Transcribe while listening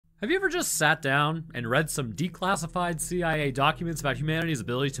Have you ever just sat down and read some declassified CIA documents about humanity's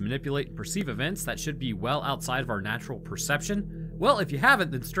ability to manipulate and perceive events that should be well outside of our natural perception? Well, if you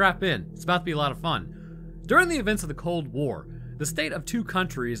haven't, then strap in. It's about to be a lot of fun. During the events of the Cold War, the state of two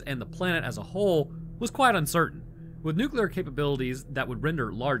countries and the planet as a whole was quite uncertain. With nuclear capabilities that would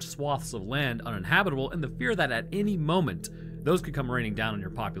render large swaths of land uninhabitable and the fear that at any moment those could come raining down on your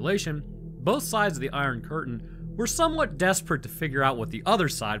population, both sides of the Iron Curtain were somewhat desperate to figure out what the other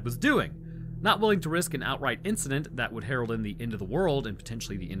side was doing. Not willing to risk an outright incident that would herald in the end of the world and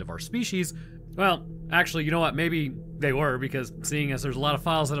potentially the end of our species. Well, actually, you know what? Maybe they were, because seeing as there's a lot of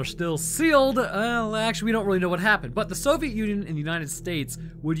files that are still sealed, actually we don't really know what happened. But the Soviet Union and the United States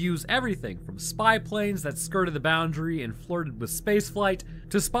would use everything from spy planes that skirted the boundary and flirted with spaceflight,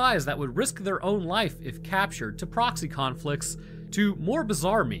 to spies that would risk their own life if captured, to proxy conflicts, to more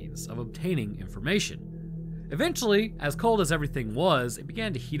bizarre means of obtaining information. Eventually, as cold as everything was, it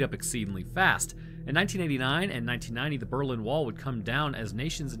began to heat up exceedingly fast. In 1989 and 1990, the Berlin Wall would come down as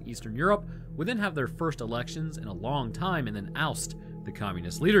nations in Eastern Europe would then have their first elections in a long time and then oust the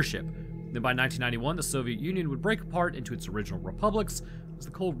communist leadership. Then by 1991, the Soviet Union would break apart into its original republics, as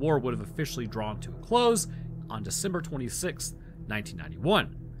the Cold War would have officially drawn to a close on December 26,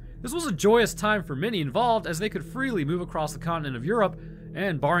 1991. This was a joyous time for many involved, as they could freely move across the continent of Europe,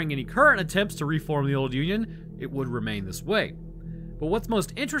 and barring any current attempts to reform the old Union, it would remain this way. But what's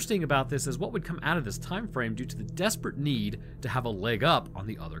most interesting about this is what would come out of this time frame due to the desperate need to have a leg up on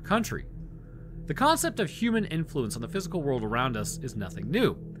the other country. The concept of human influence on the physical world around us is nothing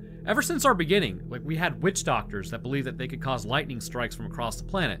new. Ever since our beginning, we had witch doctors that believed that they could cause lightning strikes from across the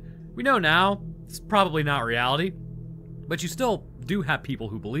planet. We know now it's probably not reality, but you still do have people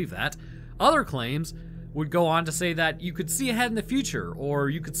who believe that. Other claims would go on to say that you could see ahead in the future, or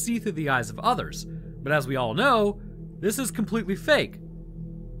you could see through the eyes of others. But as we all know, this is completely fake.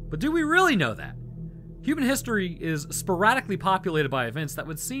 But do we really know that? Human history is sporadically populated by events that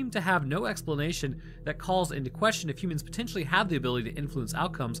would seem to have no explanation that calls into question if humans potentially have the ability to influence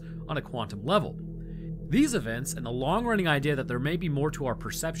outcomes on a quantum level. These events, and the long-running idea that there may be more to our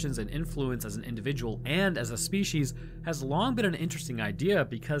perceptions and influence as an individual and as a species, has long been an interesting idea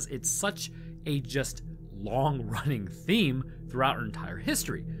because it's such a just long-running theme throughout our entire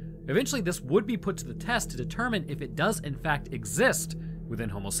history. Eventually, this would be put to the test to determine if it does in fact exist within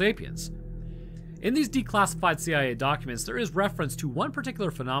Homo sapiens. In these declassified CIA documents, there is reference to one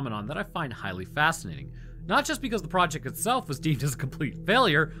particular phenomenon that I find highly fascinating. Not just because the project itself was deemed as a complete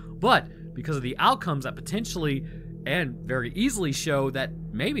failure, but because of the outcomes that potentially and very easily show that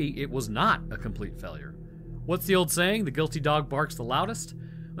maybe it was not a complete failure. What's the old saying? The guilty dog barks the loudest?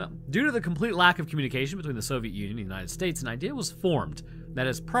 Well, due to the complete lack of communication between the Soviet Union and the United States, an idea was formed that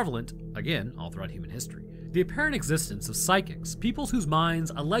is prevalent, again, all throughout human history. The apparent existence of psychics, people whose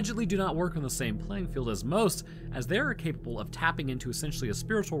minds allegedly do not work on the same playing field as most, as they are capable of tapping into essentially a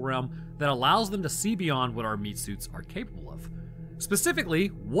spiritual realm that allows them to see beyond what our meat suits are capable of. Specifically,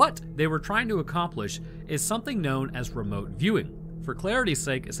 what they were trying to accomplish is something known as remote viewing. For clarity's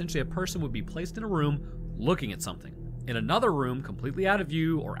sake, essentially a person would be placed in a room looking at something. In another room, completely out of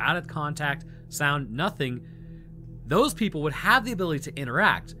view or out of contact, sound, nothing, those people would have the ability to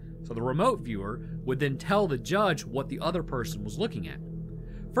interact, so the remote viewer would then tell the judge what the other person was looking at.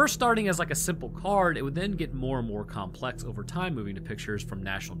 First starting as like a simple card, it would then get more and more complex over time, moving to pictures from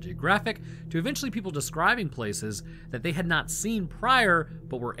National Geographic, to eventually people describing places that they had not seen prior,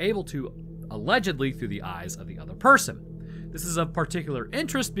 but were able to allegedly through the eyes of the other person. This is of particular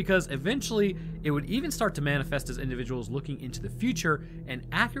interest because eventually it would even start to manifest as individuals looking into the future and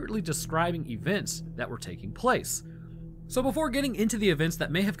accurately describing events that were taking place. So before getting into the events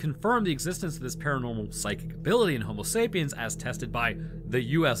that may have confirmed the existence of this paranormal psychic ability in Homo sapiens as tested by the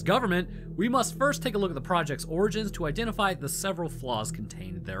US government, we must first take a look at the project's origins to identify the several flaws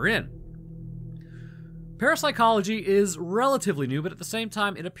contained therein. Parapsychology is relatively new, but at the same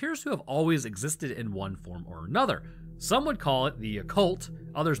time, it appears to have always existed in one form or another. Some would call it the occult,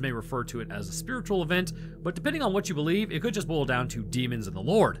 others may refer to it as a spiritual event, but depending on what you believe, it could just boil down to demons and the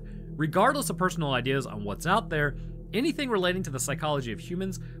Lord. Regardless of personal ideas on what's out there, anything relating to the psychology of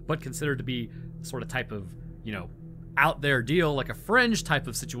humans, but considered to be sort of type of, out there deal, like a fringe type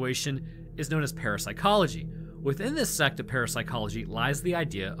of situation, is known as parapsychology. Within this sect of parapsychology lies the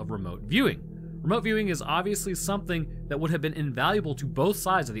idea of remote viewing. Remote viewing is obviously something that would have been invaluable to both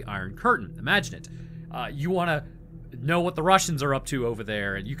sides of the Iron Curtain. Imagine it. You want to know what the Russians are up to over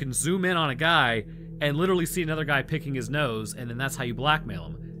there, and you can zoom in on a guy and literally see another guy picking his nose, and then that's how you blackmail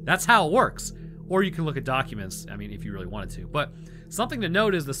him. That's how it works. Or you can look at documents, if you really wanted to. But Something to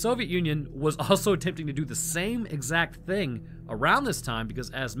note is the Soviet Union was also attempting to do the same exact thing around this time because,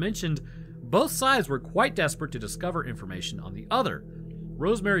 as mentioned, both sides were quite desperate to discover information on the other.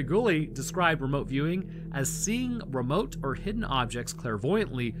 Rosemary Gulley described remote viewing as seeing remote or hidden objects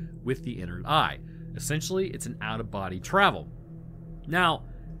clairvoyantly with the inner eye. Essentially, it's an out-of-body travel. Now,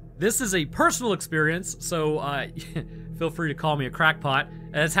 this is a personal experience, so feel free to call me a crackpot.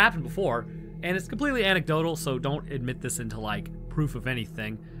 It's happened before, and it's completely anecdotal, so don't admit this into, like, proof of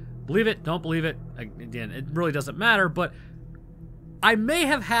anything. Believe it, don't believe it, again, it really doesn't matter, but I may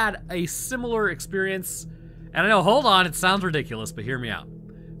have had a similar experience, and I know, hold on, it sounds ridiculous, but hear me out.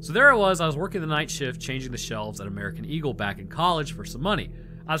 So there I was working the night shift, changing the shelves at American Eagle back in college for some money.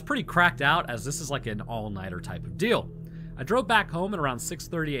 I was pretty cracked out, as this is like an all-nighter type of deal. I drove back home at around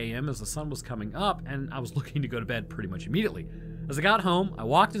 6:30 a.m. as the sun was coming up, and I was looking to go to bed pretty much immediately. As I got home, I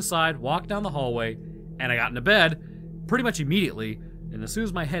walked inside, walked down the hallway, and I got into bed pretty much immediately, and as soon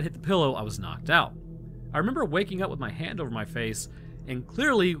as my head hit the pillow, I was knocked out. I remember waking up with my hand over my face, and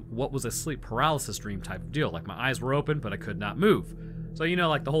clearly what was a sleep paralysis dream type of deal. Like, my eyes were open, but I could not move. So, you know,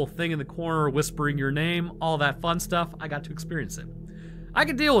 like the whole thing in the corner, whispering your name, all that fun stuff, I got to experience it. I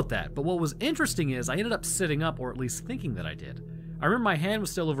could deal with that, but what was interesting is I ended up sitting up, or at least thinking that I did. I remember my hand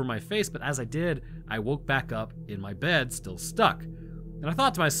was still over my face, but as I did, I woke back up in my bed, still stuck. And I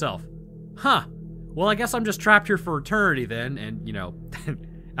thought to myself, huh, well, I guess I'm just trapped here for eternity then, and, you know, that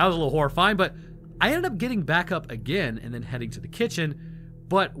was a little horrifying, but I ended up getting back up again and then heading to the kitchen,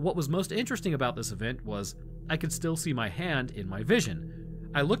 but what was most interesting about this event was I could still see my hand in my vision.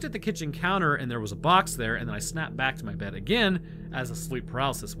 I looked at the kitchen counter and there was a box there, and then I snapped back to my bed again as the sleep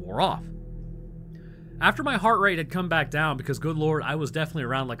paralysis wore off. After my heart rate had come back down, because good lord, I was definitely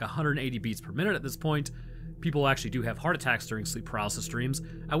around like 180 beats per minute at this point. People actually do have heart attacks during sleep paralysis dreams.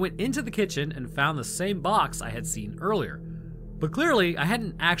 I went into the kitchen and found the same box I had seen earlier. But clearly, I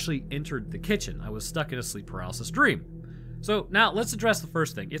hadn't actually entered the kitchen. I was stuck in a sleep paralysis dream. So now let's address the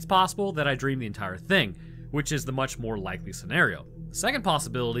first thing. It's possible that I dreamed the entire thing, which is the much more likely scenario. The second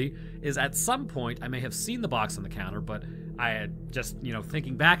possibility is at some point I may have seen the box on the counter, but I had just,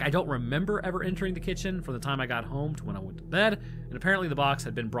 thinking back, I don't remember ever entering the kitchen from the time I got home to when I went to bed, and apparently the box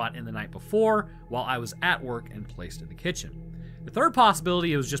had been brought in the night before while I was at work and placed in the kitchen. The third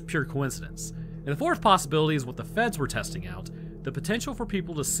possibility, it was just pure coincidence. And the fourth possibility is what the feds were testing out, the potential for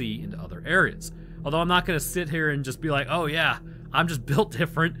people to see into other areas. Although I'm not going to sit here and just be like, oh yeah, I'm just built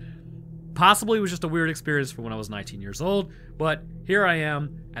different. Possibly it was just a weird experience from when I was 19 years old, but here I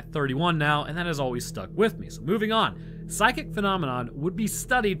am at 31 now, and that has always stuck with me. So moving on, psychic phenomenon would be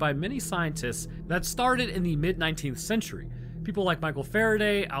studied by many scientists that started in the mid-19th century. People like Michael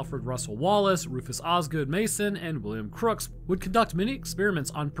Faraday, Alfred Russel Wallace, Rufus Osgood Mason, and William Crookes would conduct many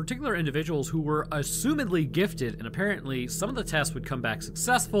experiments on particular individuals who were assumedly gifted, and apparently some of the tests would come back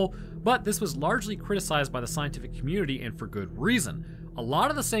successful, but this was largely criticized by the scientific community, and for good reason. A lot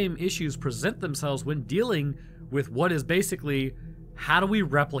of the same issues present themselves when dealing with what is basically, how do we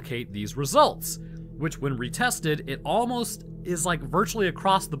replicate these results? Which, when retested, it almost is like virtually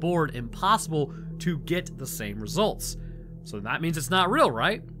across the board impossible to get the same results. So that means it's not real,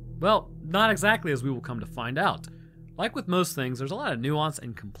 right? Well, not exactly, as we will come to find out. Like with most things, there's a lot of nuance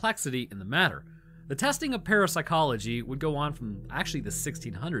and complexity in the matter. The testing of parapsychology would go on from actually the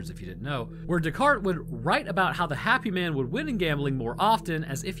 1600s, if you didn't know, where Descartes would write about how the happy man would win in gambling more often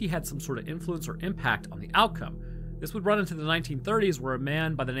as if he had some sort of influence or impact on the outcome. This would run into the 1930s, where a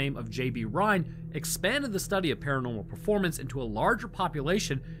man by the name of J.B. Rhine expanded the study of paranormal performance into a larger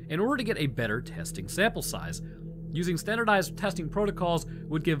population in order to get a better testing sample size. Using standardized testing protocols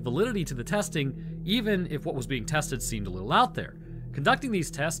would give validity to the testing, even if what was being tested seemed a little out there. Conducting these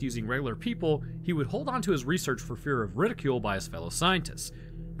tests using regular people, he would hold on to his research for fear of ridicule by his fellow scientists.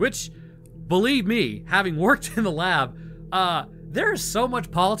 Which, believe me, having worked in the lab, there is so much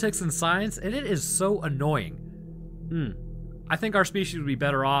politics in science, and it is so annoying. I think our species would be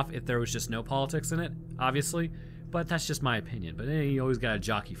better off if there was just no politics in it, obviously, but that's just my opinion. But you always gotta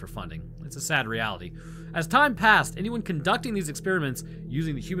jockey for funding. It's a sad reality. As time passed, anyone conducting these experiments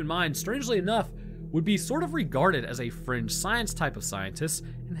using the human mind, strangely enough, would be sort of regarded as a fringe science type of scientist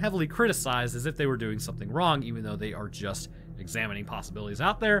and heavily criticized as if they were doing something wrong, even though they are just examining possibilities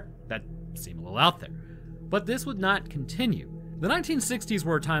out there that seem a little out there. But this would not continue. The 1960s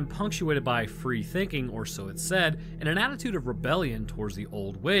were a time punctuated by free thinking, or so it said, and an attitude of rebellion towards the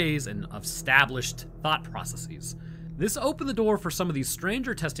old ways and of established thought processes. This opened the door for some of these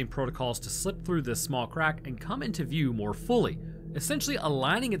stranger testing protocols to slip through this small crack and come into view more fully. Essentially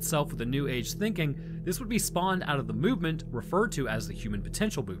aligning itself with the New Age thinking, this would be spawned out of the movement referred to as the Human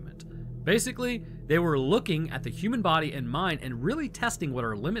Potential Movement. Basically, they were looking at the human body and mind and really testing what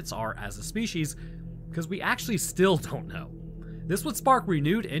our limits are as a species, because we actually still don't know. This would spark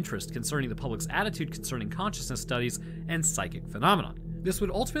renewed interest concerning the public's attitude concerning consciousness studies and psychic phenomena. This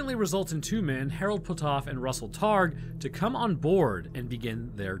would ultimately result in two men, Harold Puthoff and Russell Targ, to come on board and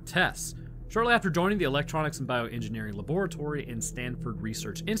begin their tests. Shortly after joining the Electronics and Bioengineering Laboratory in Stanford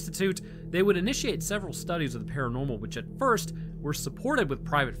Research Institute, they would initiate several studies of the paranormal, which at first were supported with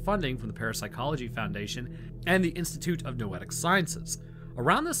private funding from the Parapsychology Foundation and the Institute of Noetic Sciences.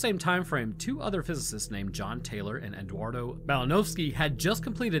 Around the same time frame, two other physicists named John Taylor and Eduardo Balanovsky had just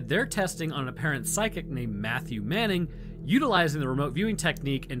completed their testing on an apparent psychic named Matthew Manning, utilizing the remote viewing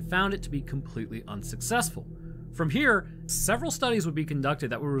technique, and found it to be completely unsuccessful. From here, several studies would be conducted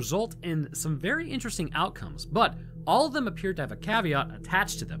that would result in some very interesting outcomes, but all of them appeared to have a caveat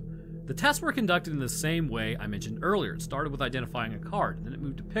attached to them. The tests were conducted in the same way I mentioned earlier. It started with identifying a card, then it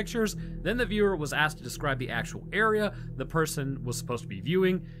moved to pictures, then the viewer was asked to describe the actual area the person was supposed to be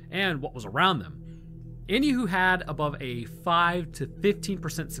viewing and what was around them. Any who had above a 5 to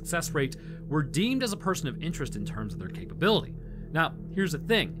 15% success rate were deemed as a person of interest in terms of their capability. Now, here's the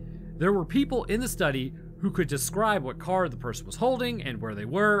thing. There were people in the study who could describe what card the person was holding and where they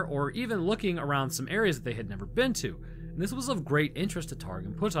were, or even looking around some areas that they had never been to. And this was of great interest to Targ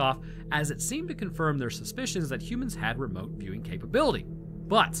and Puthoff, as it seemed to confirm their suspicions that humans had remote viewing capability.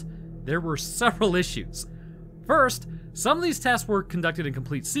 But there were several issues. First, some of these tests were conducted in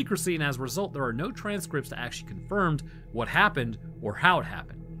complete secrecy, and as a result, there are no transcripts that actually confirmed what happened or how it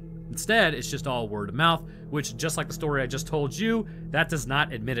happened. Instead, it's just all word of mouth, which, just like the story I just told you, that does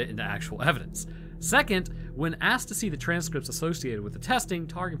not admit it into actual evidence. Second, when asked to see the transcripts associated with the testing,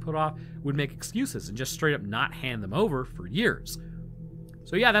 Targ and Puthoff would make excuses and just straight up not hand them over for years.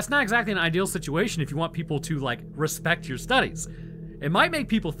 So yeah, that's not exactly an ideal situation if you want people to, respect your studies. It might make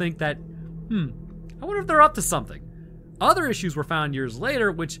people think that, I wonder if they're up to something. Other issues were found years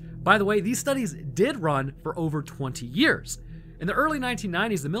later, which, by the way, these studies did run for over 20 years. In the early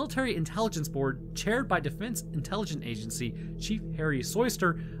 1990s, the Military Intelligence Board, chaired by Defense Intelligence Agency Chief Harry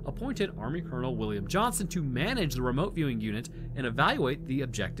Soyster, appointed Army Colonel William Johnson to manage the remote viewing unit and evaluate the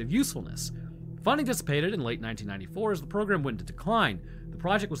objective usefulness. Funding dissipated in late 1994 as the program went into decline. The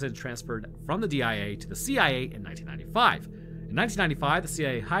project was then transferred from the DIA to the CIA in 1995. In 1995, the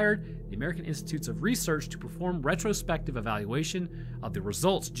CIA hired the American Institutes of Research to perform retrospective evaluation of the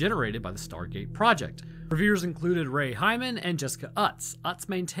results generated by the Stargate project. Reviewers included Ray Hyman and Jessica Utz. Utz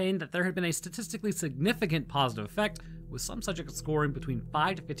maintained that there had been a statistically significant positive effect, with some subjects scoring between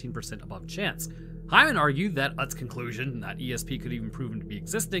 5 to 15% above chance. Hyman argued that Utz's conclusion that ESP could even prove to be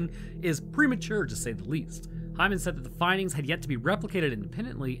existing is premature, to say the least. Hyman said that the findings had yet to be replicated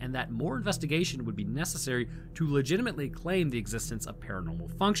independently and that more investigation would be necessary to legitimately claim the existence of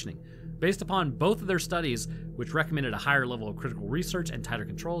paranormal functioning. Based upon both of their studies, which recommended a higher level of critical research and tighter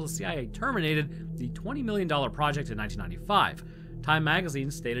controls, the CIA terminated the $20 million project in 1995. Time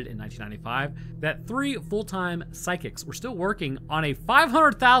magazine stated in 1995 that 3 full-time psychics were still working on a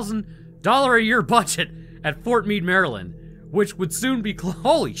 $500,000 a year budget at Fort Meade, Maryland, which would soon be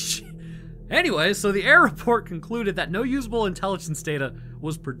holy shit. Anyway, so the AIR report concluded that no usable intelligence data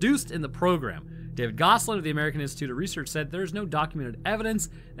was produced in the program. David Gosselin of the American Institute of Research said there is no documented evidence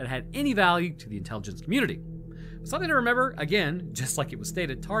that had any value to the intelligence community. Something to remember, again, just like it was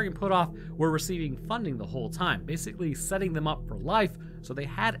stated, Targ and Puthoff were receiving funding the whole time, basically setting them up for life, so they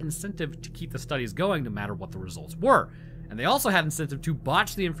had incentive to keep the studies going no matter what the results were. And they also had incentive to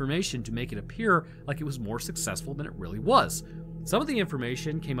botch the information to make it appear like it was more successful than it really was. Some of the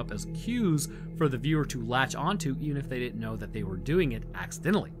information came up as cues for the viewer to latch onto, even if they didn't know that they were doing it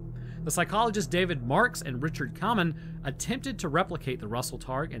accidentally. The psychologists David Marks and Richard Kamen attempted to replicate the Russell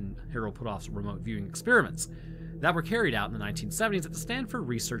Targ and Harold Puthoff's remote viewing experiments that were carried out in the 1970s at the Stanford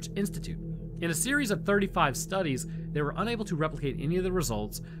Research Institute. In a series of 35 studies, they were unable to replicate any of the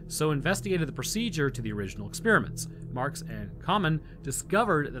results, so investigated the procedure to the original experiments. Marks and Kamen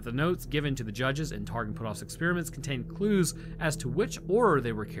discovered that the notes given to the judges in Targ and Puthoff's experiments contained clues as to which order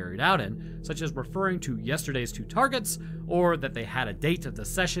they were carried out in, such as referring to yesterday's 2 targets, or that they had a date of the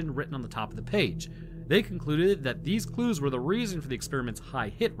session written on the top of the page. They concluded that these clues were the reason for the experiment's high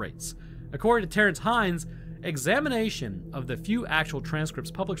hit rates. According to Terrence Hines, examination of the few actual transcripts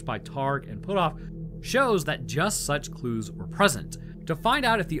published by Targ and Puthoff shows that just such clues were present. To find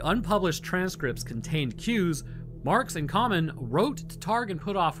out if the unpublished transcripts contained cues, Marks and Kamen wrote to Targ and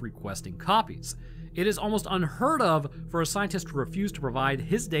Puthoff requesting copies. It is almost unheard of for a scientist to refuse to provide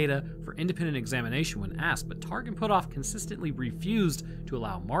his data for independent examination when asked, but Targ and Puthoff consistently refused to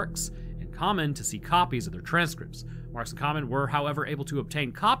allow Marks and Common to see copies of their transcripts. Marks and Common were, however, able to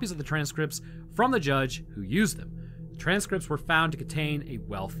obtain copies of the transcripts from the judge who used them. The transcripts were found to contain a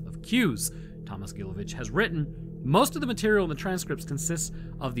wealth of cues. Thomas Gilovich has written, most of the material in the transcripts consists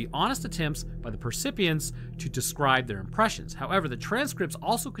of the honest attempts by the percipients to describe their impressions. However, the transcripts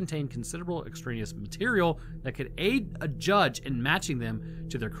also contain considerable extraneous material that could aid a judge in matching them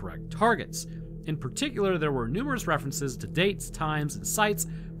to their correct targets. In particular, there were numerous references to dates, times, and sites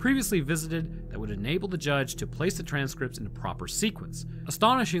previously visited that would enable the judge to place the transcripts in a proper sequence.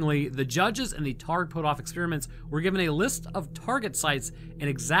 Astonishingly, the judges in the targ put-off experiments were given a list of target sites in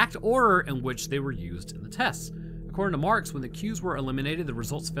exact order in which they were used in the tests. According to Marks, when the cues were eliminated, the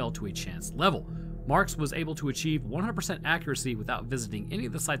results fell to a chance level. Marks was able to achieve 100% accuracy without visiting any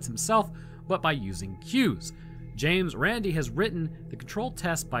of the sites himself, but by using cues. James Randi has written the controlled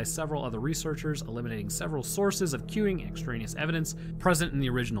test by several other researchers, eliminating several sources of cueing and extraneous evidence present in the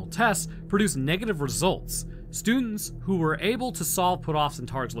original tests, produced negative results. Students who were able to solve put-offs and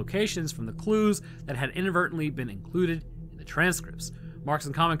targs locations from the clues that had inadvertently been included in the transcripts. Marks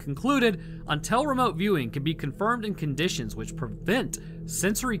and Common concluded, until remote viewing can be confirmed in conditions which prevent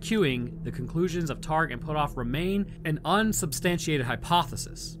sensory cueing, the conclusions of targ and put-off remain an unsubstantiated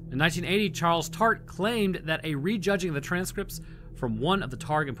hypothesis. In 1980, Charles Tart claimed that a rejudging of the transcripts from one of the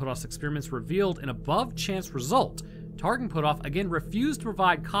targ and put-off experiments revealed an above-chance result. Targ and put-off again refused to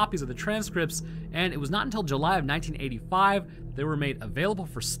provide copies of the transcripts, and it was not until July of 1985 that they were made available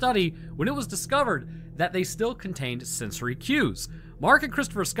for study when it was discovered that they still contained sensory cues. Mark and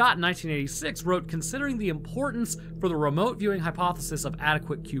Christopher Scott in 1986 wrote, considering the importance for the remote viewing hypothesis of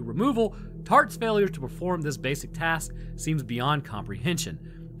adequate cue removal, Tart's failure to perform this basic task seems beyond comprehension.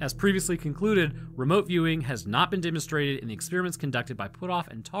 As previously concluded, remote viewing has not been demonstrated in the experiments conducted by Puthoff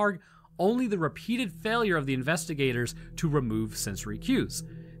and Targ, only the repeated failure of the investigators to remove sensory cues.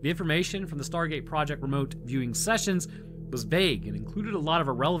 The information from the Stargate Project remote viewing sessions was vague and included a lot of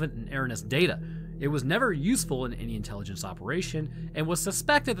irrelevant and erroneous data. It was never useful in any intelligence operation, and was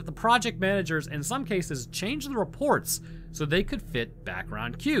suspected that the project managers in some cases changed the reports so they could fit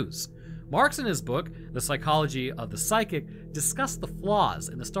background cues. Marks in his book, The Psychology of the Psychic, discussed the flaws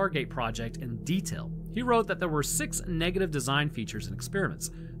in the Stargate project in detail. He wrote that there were 6 negative design features in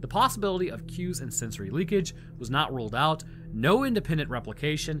experiments. The possibility of cues and sensory leakage was not ruled out, no independent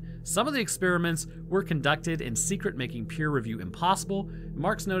replication, some of the experiments were conducted in secret, making peer review impossible.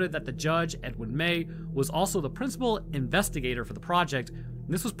 Marks noted that the judge, Edwin May, was also the principal investigator for the project. And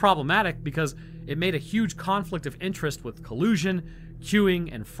this was problematic because it made a huge conflict of interest with collusion, cueing,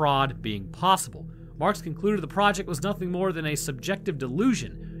 and fraud being possible. Marks concluded the project was nothing more than a subjective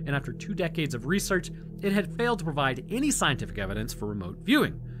delusion, and after 2 decades of research, it had failed to provide any scientific evidence for remote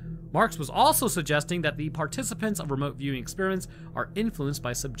viewing. Marks was also suggesting that the participants of remote viewing experiments are influenced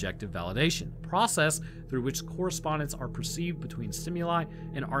by subjective validation, a process through which correspondence are perceived between stimuli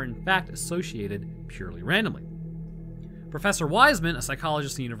and are in fact associated purely randomly. Professor Wiseman, a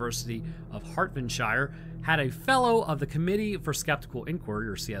psychologist at the University of Hertfordshire, had a fellow of the Committee for Skeptical Inquiry,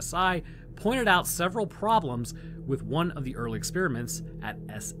 or CSI, pointed out several problems with one of the early experiments at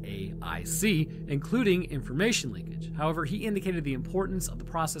SAIC, including information leakage. However, he indicated the importance of the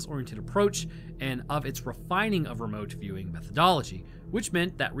process-oriented approach and of its refining of remote viewing methodology, which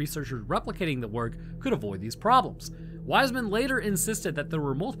meant that researchers replicating the work could avoid these problems. Wiseman later insisted that there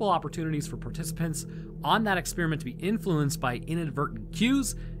were multiple opportunities for participants on that experiment to be influenced by inadvertent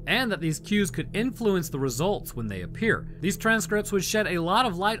cues, and that these cues could influence the results when they appear. These transcripts would shed a lot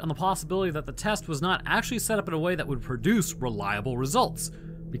of light on the possibility that the test was not actually set up in a way that would produce reliable results.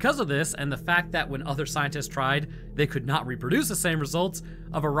 Because of this, and the fact that when other scientists tried, they could not reproduce the same results,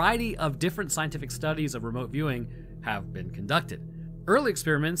 a variety of different scientific studies of remote viewing have been conducted. Early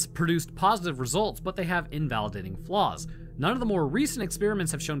experiments produced positive results, but they have invalidating flaws. None of the more recent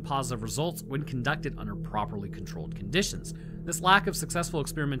experiments have shown positive results when conducted under properly controlled conditions. This lack of successful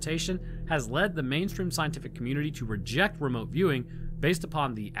experimentation has led the mainstream scientific community to reject remote viewing based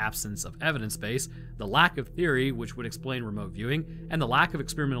upon the absence of evidence base, the lack of theory which would explain remote viewing, and the lack of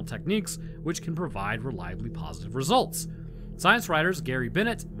experimental techniques which can provide reliably positive results. Science writers Gary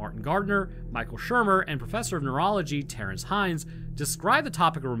Bennett, Martin Gardner, Michael Shermer, and Professor of Neurology Terence Hines describe the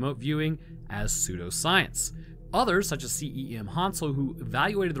topic of remote viewing as pseudoscience. Others, such as C.E.M. Hansel, who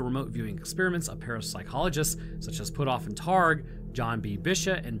evaluated the remote viewing experiments of parapsychologists such as Puthoff and Targ, John B.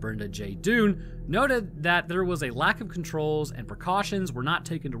 Bishop, and Brenda J. Doon, noted that there was a lack of controls and precautions were not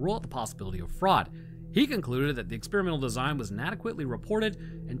taken to rule out the possibility of fraud. He concluded that the experimental design was inadequately reported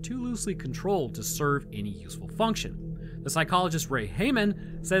and too loosely controlled to serve any useful function. The psychologist Ray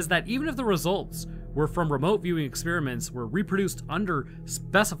Heyman says that even if the results were from remote viewing experiments were reproduced under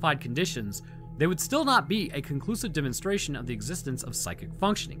specified conditions, they would still not be a conclusive demonstration of the existence of psychic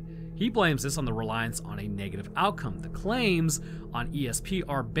functioning. He blames this on the reliance on a negative outcome. The claims on ESP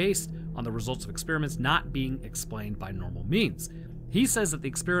are based on the results of experiments not being explained by normal means. He says that the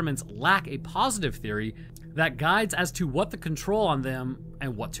experiments lack a positive theory that guides as to what to control on them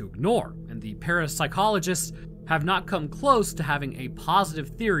and what to ignore, and the parapsychologists have not come close to having a positive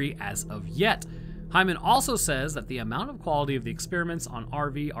theory as of yet. Hyman also says that the amount of quality of the experiments on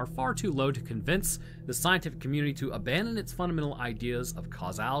RV are far too low to convince the scientific community to abandon its fundamental ideas of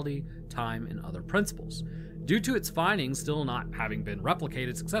causality, time, and other principles, due to its findings still not having been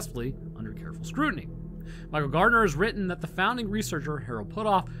replicated successfully under careful scrutiny. Michael Gardner has written that the founding researcher, Harold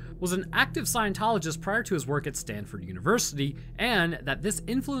Puthoff, was an active Scientologist prior to his work at Stanford University, and that this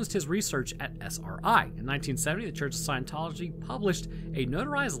influenced his research at SRI. In 1970, the Church of Scientology published a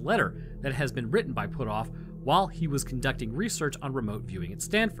notarized letter that has been written by Puthoff while he was conducting research on remote viewing at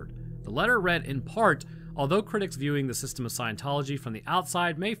Stanford. The letter read in part, although critics viewing the system of Scientology from the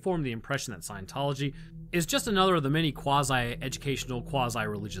outside may form the impression that Scientology is just another of the many quasi-educational,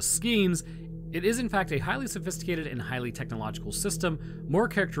 quasi-religious schemes, it is in fact a highly sophisticated and highly technological system, more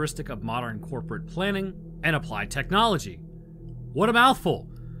characteristic of modern corporate planning and applied technology. What a mouthful!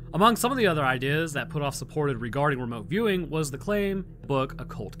 Among some of the other ideas that Puthoff supported regarding remote viewing was the claim book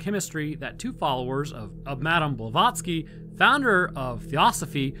Occult Chemistry that two followers of Madame Blavatsky, founder of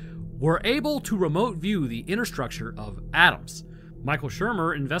Theosophy, were able to remote view the inner structure of atoms. Michael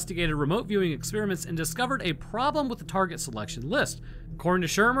Shermer investigated remote viewing experiments and discovered a problem with the target selection list. According to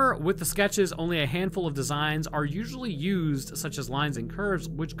Shermer, with the sketches, only a handful of designs are usually used, such as lines and curves,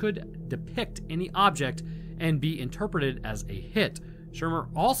 which could depict any object and be interpreted as a hit. Shermer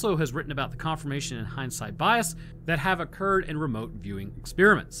also has written about the confirmation and hindsight bias that have occurred in remote viewing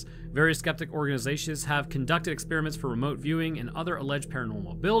experiments. Various skeptic organizations have conducted experiments for remote viewing and other alleged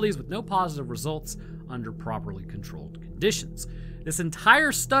paranormal abilities with no positive results under properly controlled conditions. This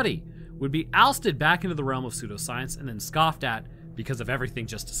entire study would be ousted back into the realm of pseudoscience and then scoffed at because of everything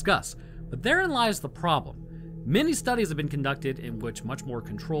just discussed. But therein lies the problem. Many studies have been conducted in which much more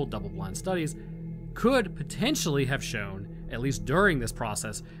controlled double-blind studies could potentially have shown, at least during this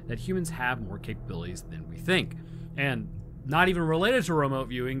process, that humans have more capabilities than we think. And not even related to remote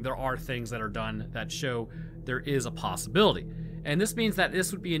viewing, there are things that are done that show there is a possibility. And this means that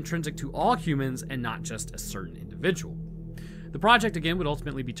this would be intrinsic to all humans and not just a certain individual. The project, again, would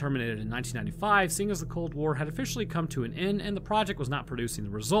ultimately be terminated in 1995, seeing as the Cold War had officially come to an end and the project was not producing the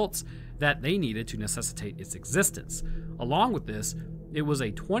results that they needed to necessitate its existence. Along with this, it was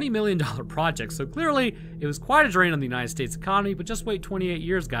a $20 million project, so clearly it was quite a drain on the United States economy, but just wait 28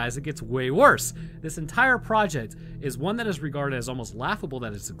 years, guys, it gets way worse. This entire project is one that is regarded as almost laughable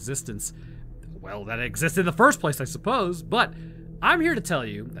that its existence, well, that it exists in the first place, I suppose, but I'm here to tell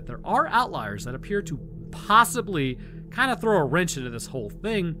you that there are outliers that appear to possibly kind of throw a wrench into this whole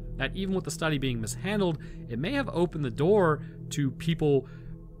thing, that even with the study being mishandled, it may have opened the door to people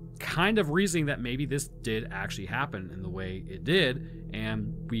kind of reasoning that maybe this did actually happen in the way it did,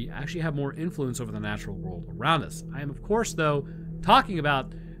 and we actually have more influence over the natural world around us. I am, of course, though, talking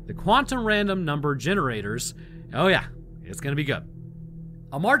about the quantum random number generators. Oh yeah, it's going to be good.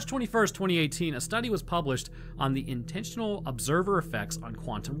 On March 21st, 2018, a study was published on the intentional observer effects on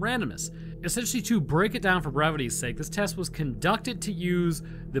quantum randomness. Essentially, to break it down for brevity's sake, this test was conducted to use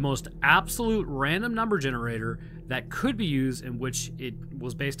the most absolute random number generator that could be used, in which it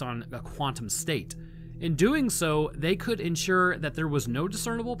was based on a quantum state. In doing so, they could ensure that there was no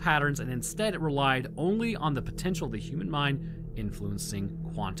discernible patterns, and instead it relied only on the potential of the human mind influencing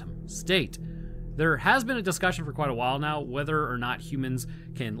quantum state. There has been a discussion for quite a while now whether or not humans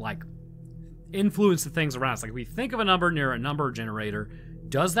can influence the things around us. Like if we think of a number near a number generator,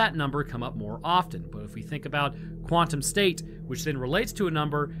 does that number come up more often? But if we think about quantum state, which then relates to a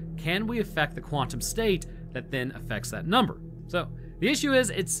number, can we affect the quantum state that then affects that number? So the issue is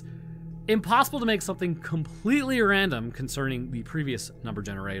it's impossible to make something completely random concerning the previous number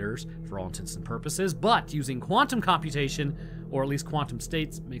generators for all intents and purposes, but using quantum computation, or at least quantum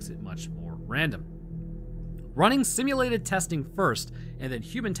states, makes it much more random. Running simulated testing first and then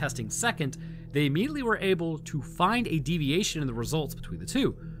human testing second, they immediately were able to find a deviation in the results between the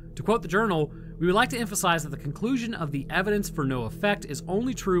two. To quote the journal, "We would like to emphasize that the conclusion of the evidence for no effect is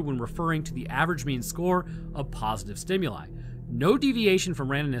only true when referring to the average mean score of positive stimuli. No deviation from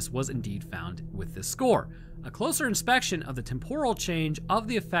randomness was indeed found with this score. A closer inspection of the temporal change of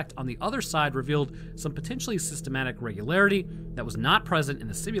the effect on the other side revealed some potentially systematic regularity that was not present in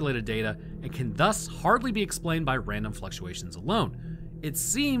the simulated data and can thus hardly be explained by random fluctuations alone. It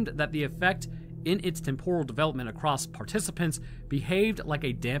seemed that the effect in its temporal development across participants behaved like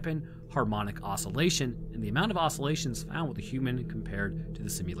a dampened harmonic oscillation, and the amount of oscillations found with the human compared to the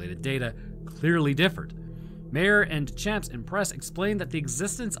simulated data clearly differed. Mayer and Champs in Press explained that the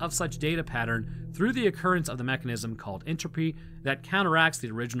existence of such data pattern through the occurrence of the mechanism called entropy that counteracts the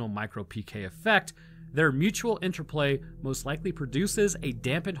original micro-PK effect, their mutual interplay most likely produces a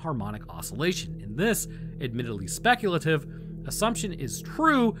dampened harmonic oscillation. In this, admittedly speculative, assumption is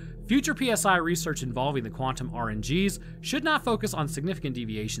true, future PSI research involving the quantum RNGs should not focus on significant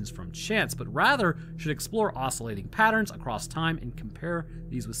deviations from chance, but rather should explore oscillating patterns across time and compare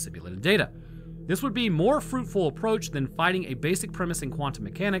these with simulated data. This would be a more fruitful approach than fighting a basic premise in quantum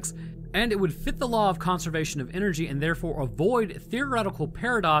mechanics, and it would fit the law of conservation of energy and therefore avoid theoretical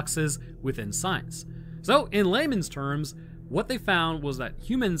paradoxes within science. So, in layman's terms, what they found was that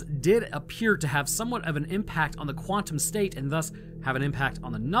humans did appear to have somewhat of an impact on the quantum state and thus have an impact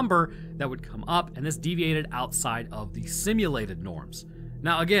on the number that would come up, and this deviated outside of the simulated norms.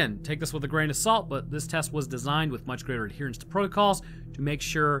 Now again, take this with a grain of salt, but this test was designed with much greater adherence to protocols to make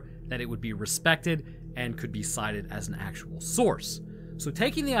sure that it would be respected and could be cited as an actual source. So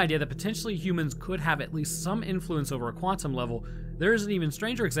taking the idea that potentially humans could have at least some influence over a quantum level, there is an even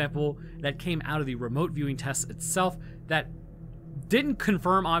stranger example that came out of the remote viewing test itself that didn't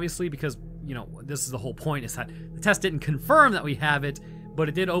confirm, obviously, because, you know, this is the whole point, is that the test didn't confirm that we have it, but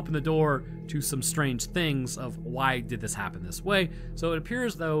it did open the door to some strange things of why did this happen this way. So it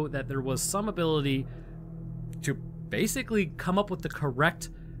appears, though, that there was some ability to basically come up with the correct,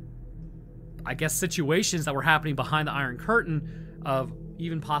 I guess, situations that were happening behind the Iron Curtain of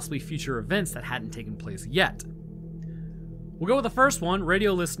even possibly future events that hadn't taken place yet. We'll go with the first one,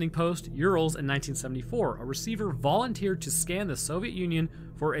 radio listening post, Urals in 1974. A receiver volunteered to scan the Soviet Union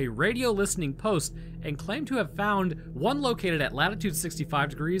for a radio listening post and claimed to have found one located at latitude 65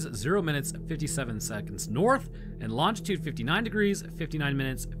 degrees, 0 minutes, 57 seconds north, and longitude 59 degrees, 59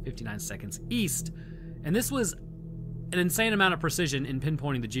 minutes, 59 seconds east. And this was an insane amount of precision in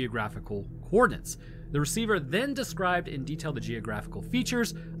pinpointing the geographical coordinates. The receiver then described in detail the geographical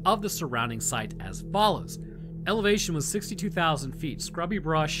features of the surrounding site as follows. Elevation was 62,000 feet, scrubby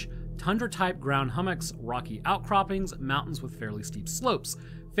brush, tundra-type ground hummocks, rocky outcroppings, mountains with fairly steep slopes.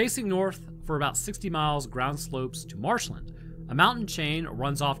 Facing north for about 60 miles, ground slopes to marshland. A mountain chain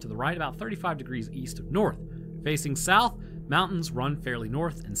runs off to the right about 35 degrees east of north. Facing south, mountains run fairly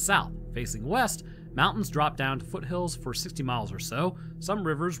north and south. Facing west, mountains drop down to foothills for 60 miles or so, some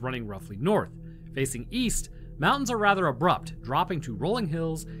rivers running roughly north. Facing east, mountains are rather abrupt, dropping to rolling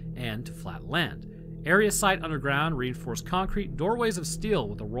hills and to flat land. Area site underground, reinforced concrete, doorways of steel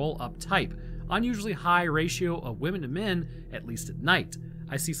with a roll-up type. Unusually high ratio of women to men, at least at night.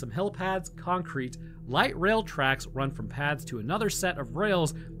 I see some helipads, concrete, light rail tracks run from pads to another set of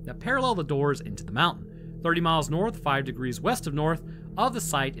rails that parallel the doors into the mountain. 30 miles north, 5 degrees west of north, of the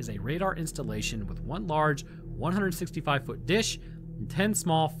site is a radar installation with one large 165-foot dish and 10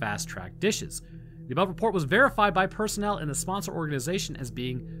 small fast-track dishes. The above report was verified by personnel in the sponsor organization as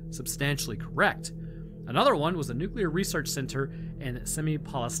being substantially correct. Another one was the Nuclear Research Center in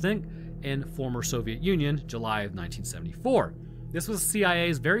Semipalatinsk in former Soviet Union, July of 1974. This was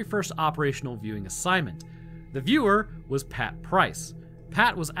CIA's very first operational viewing assignment. The viewer was Pat Price.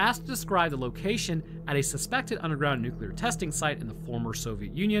 Pat was asked to describe the location at a suspected underground nuclear testing site in the former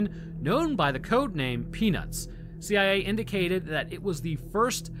Soviet Union, known by the code name Peanuts. CIA indicated that it was the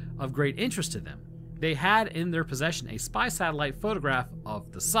first of great interest to them. They had in their possession a spy satellite photograph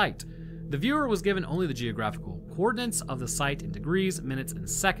of the site. The viewer was given only the geographical coordinates of the site in degrees, minutes, and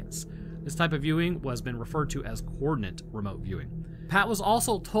seconds. This type of viewing has been referred to as coordinate remote viewing. Pat was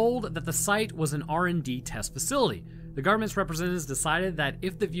also told that the site was an R&D test facility. The government's representatives decided that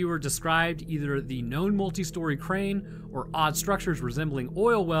if the viewer described either the known multi-story crane or odd structures resembling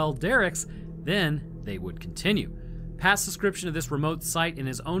oil well derricks, then they would continue. Pat's description of this remote site in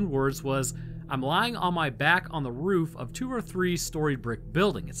his own words was, "I'm lying on my back on the roof of 2 or 3 story brick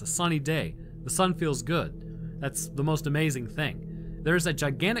building. It's a sunny day. The sun feels good. That's the most amazing thing. There's a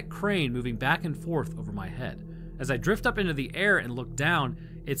gigantic crane moving back and forth over my head. As I drift up into the air and look down,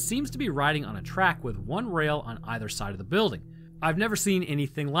 it seems to be riding on a track with one rail on either side of the building. I've never seen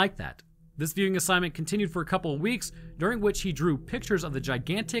anything like that." This viewing assignment continued for a couple of weeks, during which he drew pictures of the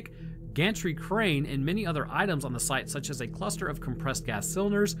gigantic gantry crane and many other items on the site, such as a cluster of compressed gas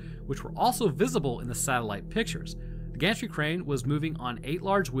cylinders, which were also visible in the satellite pictures. The gantry crane was moving on 8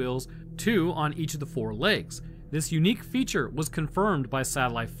 large wheels, 2 on each of the 4 legs. This unique feature was confirmed by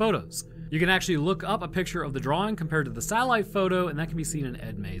satellite photos. You can actually look up a picture of the drawing compared to the satellite photo, and that can be seen on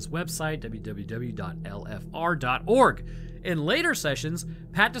Ed May's website, www.lfr.org. In later sessions,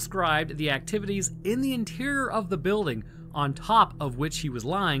 Pat described the activities in the interior of the building on top of which he was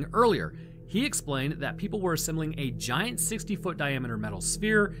lying earlier. He explained that people were assembling a giant 60-foot diameter metal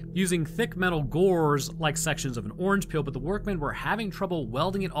sphere using thick metal gores like sections of an orange peel, but the workmen were having trouble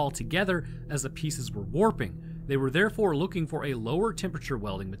welding it all together as the pieces were warping. They were therefore looking for a lower temperature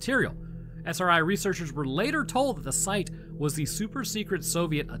welding material. SRI researchers were later told that the site was the super-secret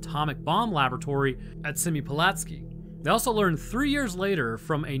Soviet atomic bomb laboratory at Semipalatsky. They also learned 3 years later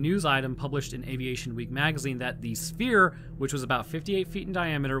from a news item published in Aviation Week magazine that the sphere, which was about 58 feet in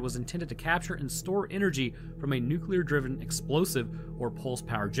diameter, was intended to capture and store energy from a nuclear-driven explosive or pulse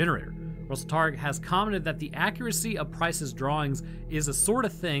power generator. Russell Targ has commented that the accuracy of Price's drawings is the sort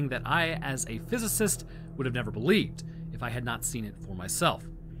of thing that I, as a physicist, would have never believed if I had not seen it for myself.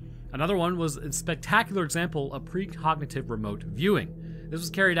 Another one was a spectacular example of precognitive remote viewing. This was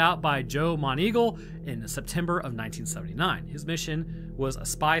carried out by Joe Monteagle in September of 1979. His mission was a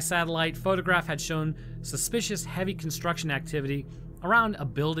spy satellite. Photograph had shown suspicious heavy construction activity around a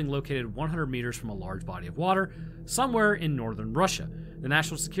building located 100 meters from a large body of water somewhere in northern Russia. The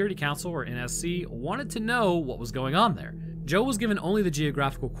National Security Council, or NSC, wanted to know what was going on there. Joe was given only the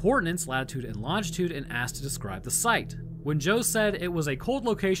geographical coordinates, latitude and longitude, and asked to describe the site. When Joe said it was a cold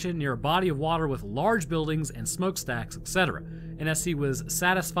location near a body of water with large buildings and smokestacks, etc., NSC was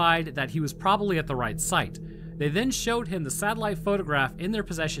satisfied that he was probably at the right site. They then showed him the satellite photograph in their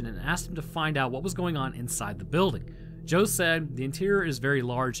possession and asked him to find out what was going on inside the building. Joe said the interior is very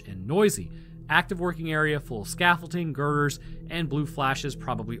large and noisy. Active working area full of scaffolding, girders, and blue flashes,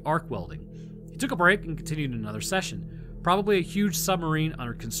 probably arc welding. He took a break and continued another session. Probably a huge submarine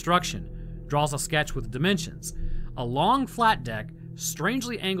under construction. Draws a sketch with dimensions. A long flat deck,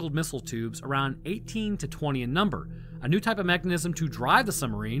 strangely angled missile tubes around 18 to 20 in number. A new type of mechanism to drive the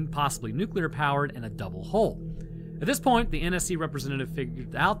submarine, possibly nuclear powered, and a double hull. At this point, the NSC representative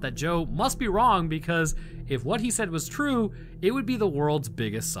figured out that Joe must be wrong because if what he said was true, it would be the world's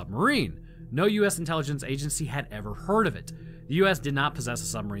biggest submarine. No U.S. intelligence agency had ever heard of it. The U.S. did not possess a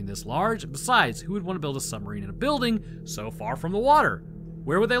submarine this large. Besides, who would want to build a submarine in a building so far from the water?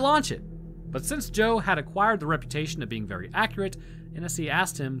 Where would they launch it? But since Joe had acquired the reputation of being very accurate, NSC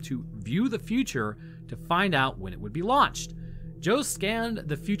asked him to view the future to find out when it would be launched. Joe scanned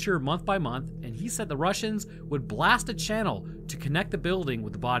the future month by month, and he said the Russians would blast a channel to connect the building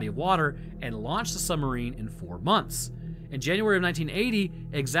with the body of water and launch the submarine in 4 months. In January of 1980,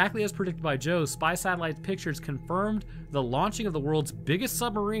 exactly as predicted by Joe, spy satellite pictures confirmed the launching of the world's biggest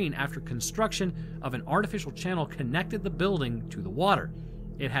submarine after construction of an artificial channel connected the building to the water.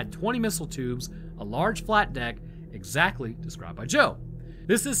 It had 20 missile tubes, a large flat deck, exactly described by Joe.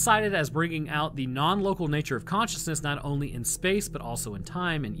 This is cited as bringing out the non-local nature of consciousness not only in space but also in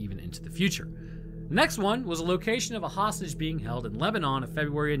time and even into the future. The next one was a location of a hostage being held in Lebanon in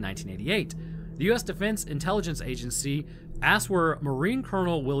February of 1988. The U.S. Defense Intelligence Agency asked where Marine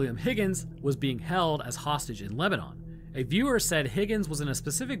Colonel William Higgins was being held as hostage in Lebanon. A viewer said Higgins was in a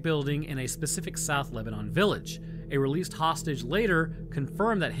specific building in a specific South Lebanon village. A released hostage later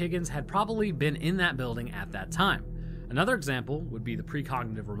confirmed that Higgins had probably been in that building at that time. Another example would be the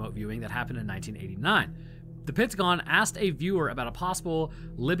precognitive remote viewing that happened in 1989. The Pentagon asked a viewer about a possible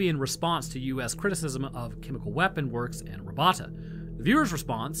Libyan response to U.S. criticism of chemical weapon works in Rabata. The viewer's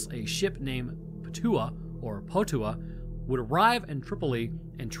response, a ship named Patua or Potua, would arrive in Tripoli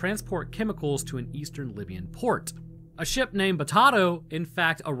and transport chemicals to an eastern Libyan port. A ship named Batato, in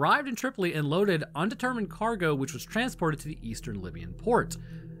fact, arrived in Tripoli and loaded undetermined cargo which was transported to the eastern Libyan port.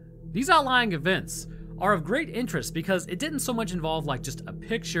 These outlying events are of great interest because it didn't so much involve like just a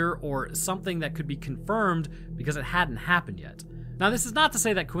picture or something that could be confirmed because it hadn't happened yet. Now, this is not to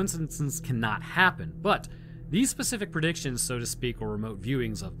say that coincidences cannot happen, but these specific predictions, so to speak, or remote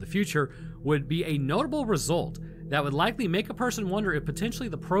viewings of the future would be a notable result that would likely make a person wonder if potentially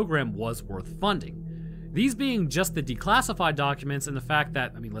the program was worth funding. These being just the declassified documents and the fact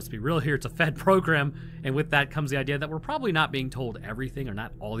that, I mean, let's be real here, it's a Fed program, and with that comes the idea that we're probably not being told everything or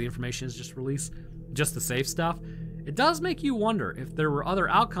not all the information is just released, just the safe stuff. It does make you wonder if there were other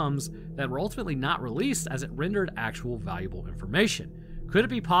outcomes that were ultimately not released as it rendered actual valuable information. Could it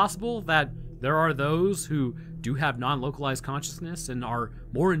be possible that there are those who do have non-localized consciousness and are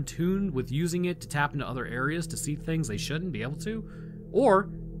more in tune with using it to tap into other areas to see things they shouldn't be able to? Or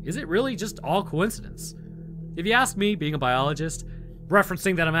is it really just all coincidence? If you ask me, being a biologist,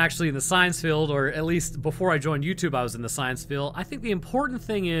 referencing that I'm actually in the science field, or at least before I joined YouTube I was in the science field, I think the important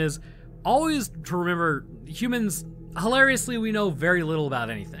thing is always to remember humans, hilariously, we know very little about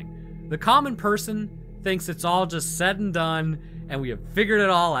anything. The common person thinks it's all just said and done and we have figured it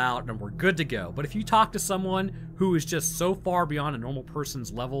all out and we're good to go. But if you talk to someone who is just so far beyond a normal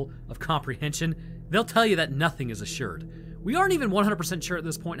person's level of comprehension, they'll tell you that nothing is assured. We aren't even 100% sure at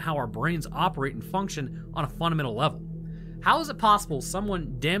this point how our brains operate and function on a fundamental level. How is it possible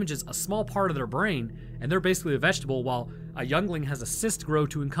someone damages a small part of their brain and they're basically a vegetable while a youngling has a cyst grow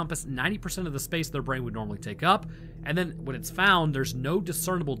to encompass 90% of the space their brain would normally take up, and then when it's found, there's no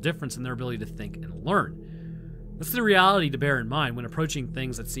discernible difference in their ability to think and learn? That's the reality to bear in mind when approaching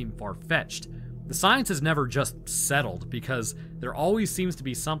things that seem far-fetched. The science is never just settled because there always seems to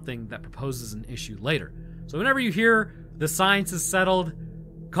be something that proposes an issue later. So whenever you hear the science is settled,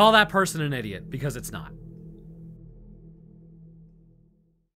 call that person an idiot, because it's not.